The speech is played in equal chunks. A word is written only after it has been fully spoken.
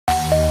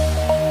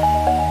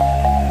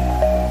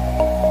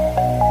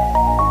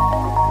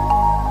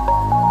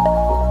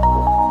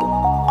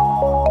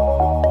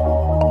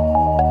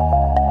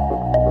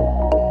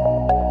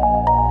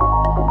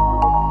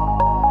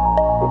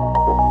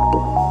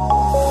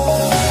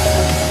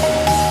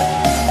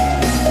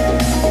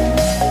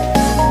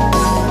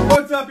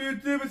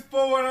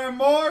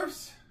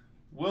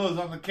Will's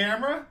on the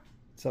camera.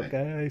 What's up,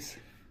 guys?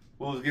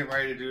 Will's getting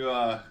ready to do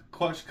a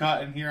clutch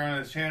cut in here on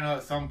his channel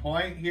at some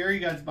point. Here, he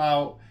got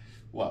about,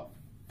 what,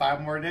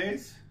 5 more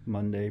days?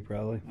 Monday,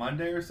 probably.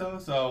 Monday or so.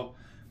 So,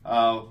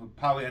 we'll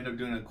probably end up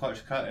doing a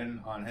clutch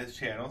cut-in on his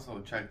channel, so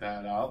we'll check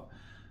that out.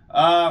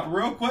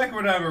 Real quick,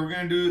 whatever, we're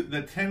going to do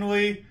the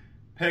Tinley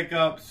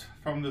pickups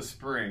from the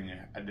spring.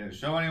 I didn't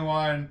show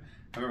anyone.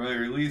 Haven't really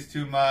released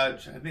too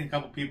much. I think a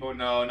couple people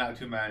know, not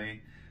too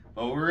many.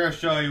 But we're going to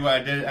show you what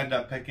I did end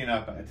up picking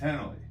up at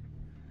Tinley.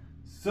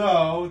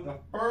 So, the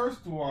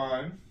first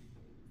one,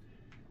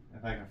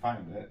 if I can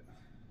find it.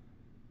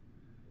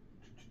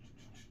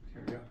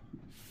 Here we go.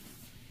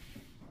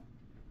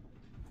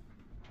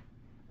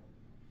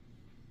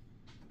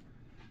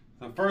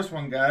 The first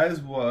one, guys,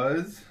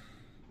 was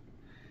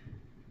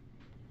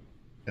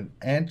an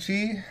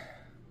Anchi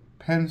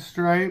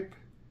pinstripe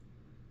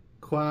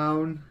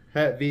clown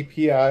hat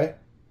VPI.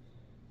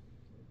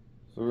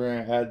 So we're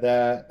going to add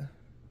that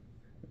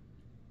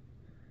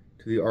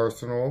to the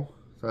arsenal.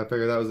 So I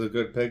figured that was a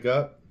good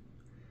pickup.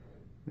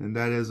 And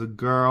that is a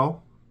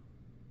girl.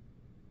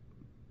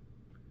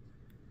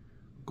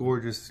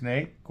 Gorgeous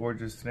snake.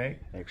 Gorgeous snake.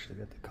 Actually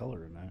got the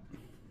color in that.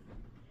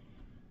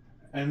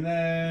 And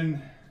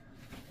then,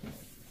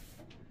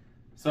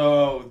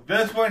 so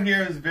this one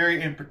here is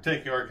very in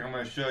particular. I'm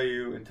going to show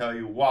you and tell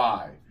you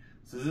why.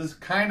 So this is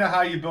kind of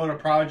how you build a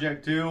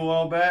project too, a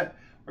little bit,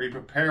 where you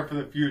prepare for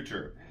the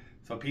future.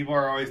 So people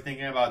are always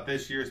thinking about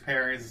this year's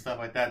pairings and stuff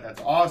like that.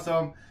 That's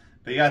awesome.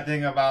 But you got to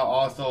think about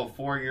also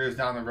 4 years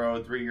down the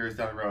road, 3 years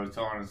down the road,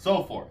 so on and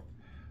so forth.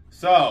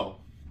 So,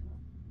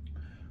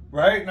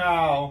 right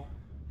now,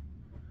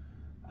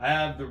 I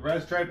have the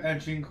Red Stripe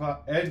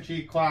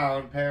Enchi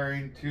Clown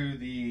pairing to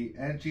the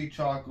Enchi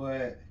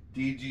Chocolate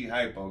DG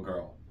Hypo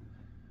Girl.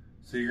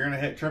 So you're going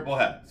to hit triple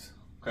heads,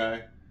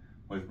 okay?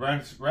 With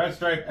Red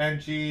Stripe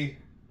Enchi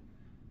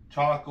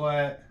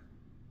Chocolate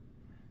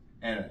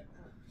in it.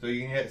 So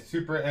you can hit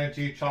Super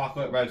Enchi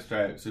Chocolate Red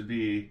Stripes would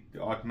be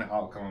the ultimate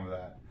outcome of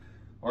that.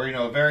 Or, you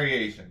know, a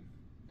variation.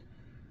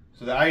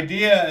 So the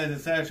idea is,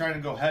 instead of trying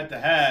to go head to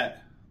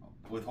head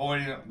with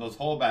holding those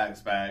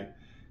holdbacks back,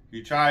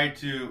 you try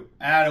to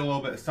add a little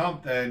bit of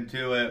something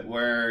to it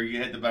where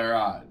you hit the better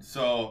odds.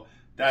 So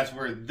that's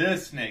where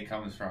this snake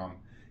comes from.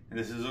 And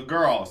this is a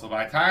girl. So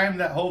by the time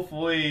that,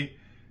 hopefully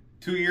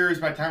 2 years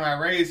by the time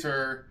I raise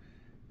her,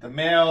 the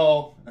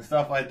male and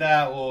stuff like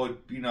that will,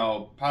 you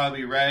know,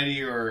 probably be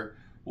ready, or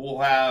we'll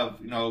have,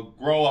 you know,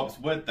 grow-ups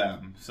with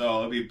them.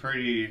 So it'll be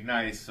pretty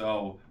nice.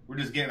 So we're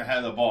just getting ahead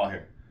of the ball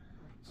here.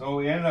 So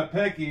we ended up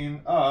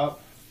picking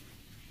up,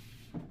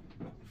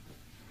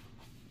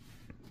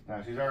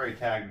 now she's already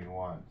tagged me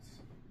once.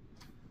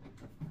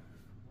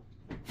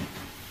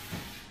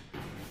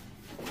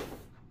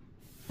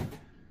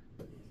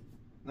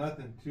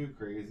 Nothing too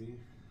crazy,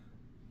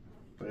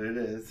 but it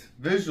is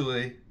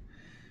visually.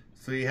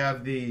 So you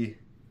have the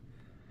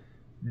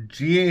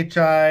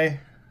GHI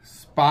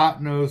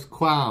Spot Nose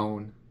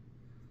Clown.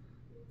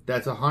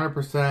 That's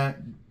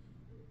 100%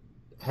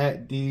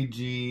 Het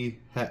DG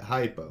Het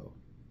Hypo.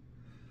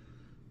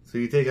 So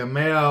you take a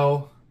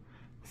male,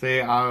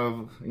 say out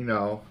of, you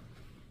know,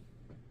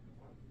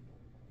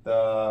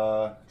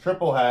 the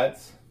triple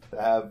hets that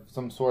have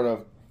some sort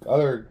of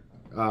other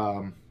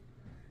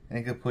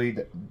incomplete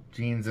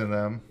genes in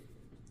them.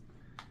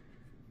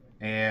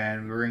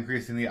 And we're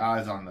increasing the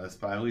odds on this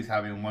by at least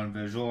having one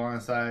visual on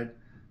the side.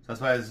 So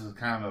that's why this is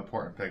kind of an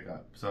important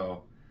pickup.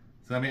 So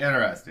it's going to be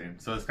interesting.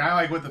 So it's kind of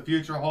like what the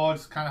future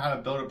holds, kind of how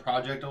to build a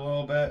project a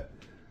little bit.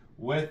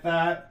 With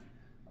that,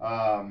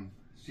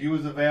 she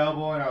was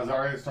available and I was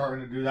already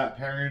starting to do that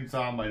pairing, so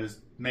I'm like, this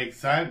makes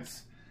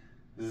sense.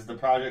 This is the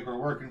project we're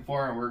working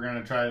for, and we're going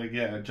to try to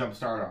get a jump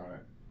start on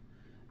it.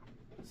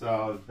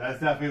 So that's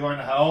definitely going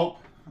to help.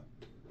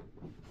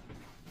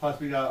 Plus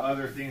we got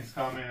other things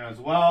coming as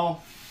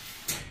well.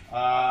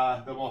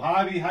 The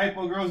Mojave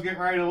Hypo Girl's getting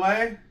ready to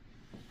lay.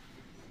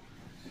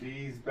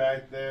 She's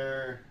back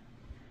there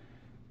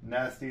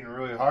nesting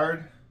really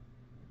hard.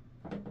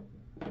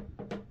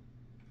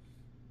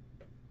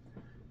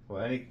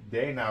 Well, any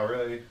day now,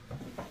 really.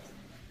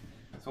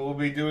 So we'll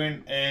be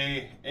doing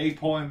a egg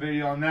pulling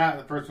video on that,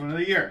 the first one of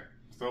the year.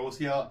 So we'll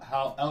see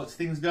how else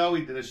things go.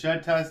 We did a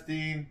shed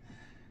testing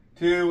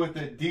too with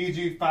the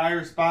DG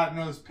Fire Spot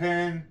Nose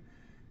Pin,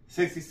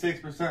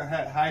 66%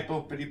 het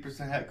hypo,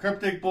 50% het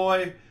cryptic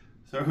boy.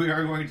 So we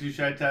are going to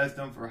shed test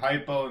them for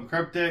hypo and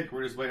cryptic.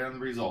 We're just waiting on the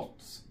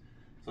results.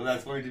 So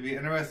that's going to be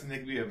interesting. It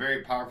could be a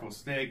very powerful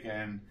snake,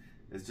 and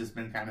it's just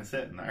been kind of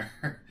sitting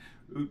there.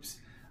 Oops.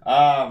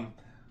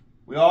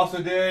 We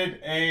also did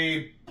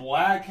a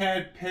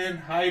blackhead pin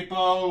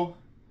hypo.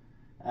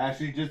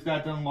 Actually just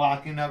got done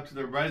locking up to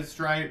the Red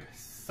Stripe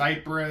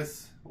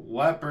Cypress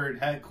Leopard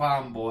Het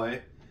Clown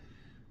Boy.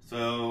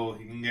 So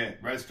you can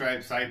get Red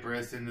Stripe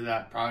Cypress into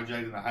that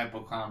project, in the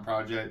Hypo Clown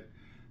project.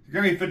 It's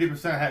going to be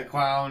 50% Het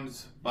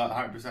Clowns, but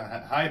 100%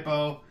 Het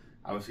Hypo.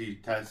 Obviously,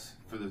 tests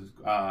for the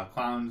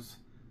clowns,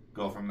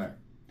 go from there.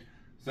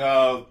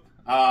 So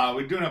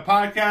we're doing a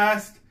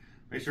podcast.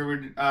 Make sure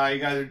you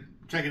guys are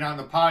checking out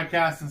the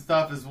podcast and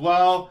stuff as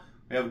well.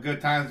 We have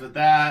good times with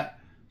that.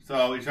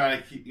 So we try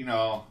to keep, you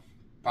know,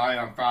 probably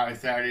on Friday,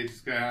 Saturday,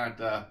 just gonna have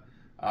to.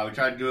 We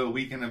try to do it a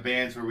week in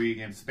advance where we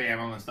can spam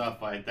them and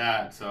stuff like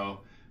that.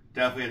 So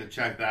definitely have to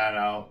check that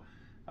out.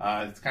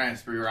 It's kind of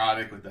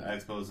sporadic with the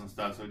expos and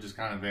stuff, so it just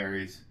kind of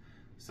varies.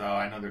 So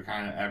I know they're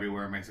kind of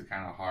everywhere, makes it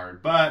kind of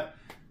hard. But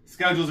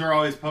schedules are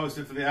always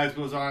posted for the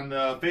expos on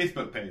the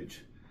Facebook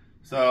page.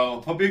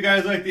 So hope you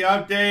guys like the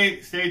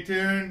update. Stay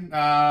tuned.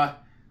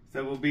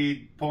 So we'll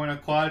be pulling a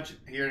clutch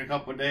here in a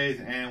couple of days,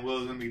 and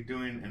Will's gonna be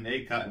doing an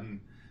egg cutting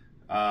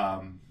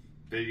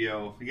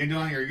video. You gonna do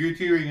it on your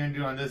YouTube, or you gonna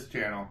do it on this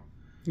channel?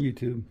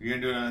 YouTube. You're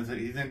gonna do it on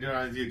he's gonna do it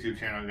on his YouTube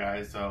channel,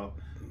 guys. So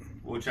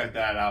we'll check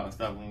that out and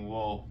stuff, and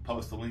we'll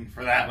post the link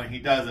for that when he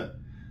does it.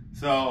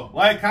 So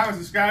like, comment,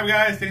 subscribe,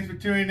 guys. Thanks for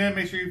tuning in.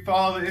 Make sure you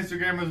follow the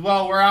Instagram as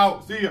well. We're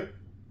out. See ya.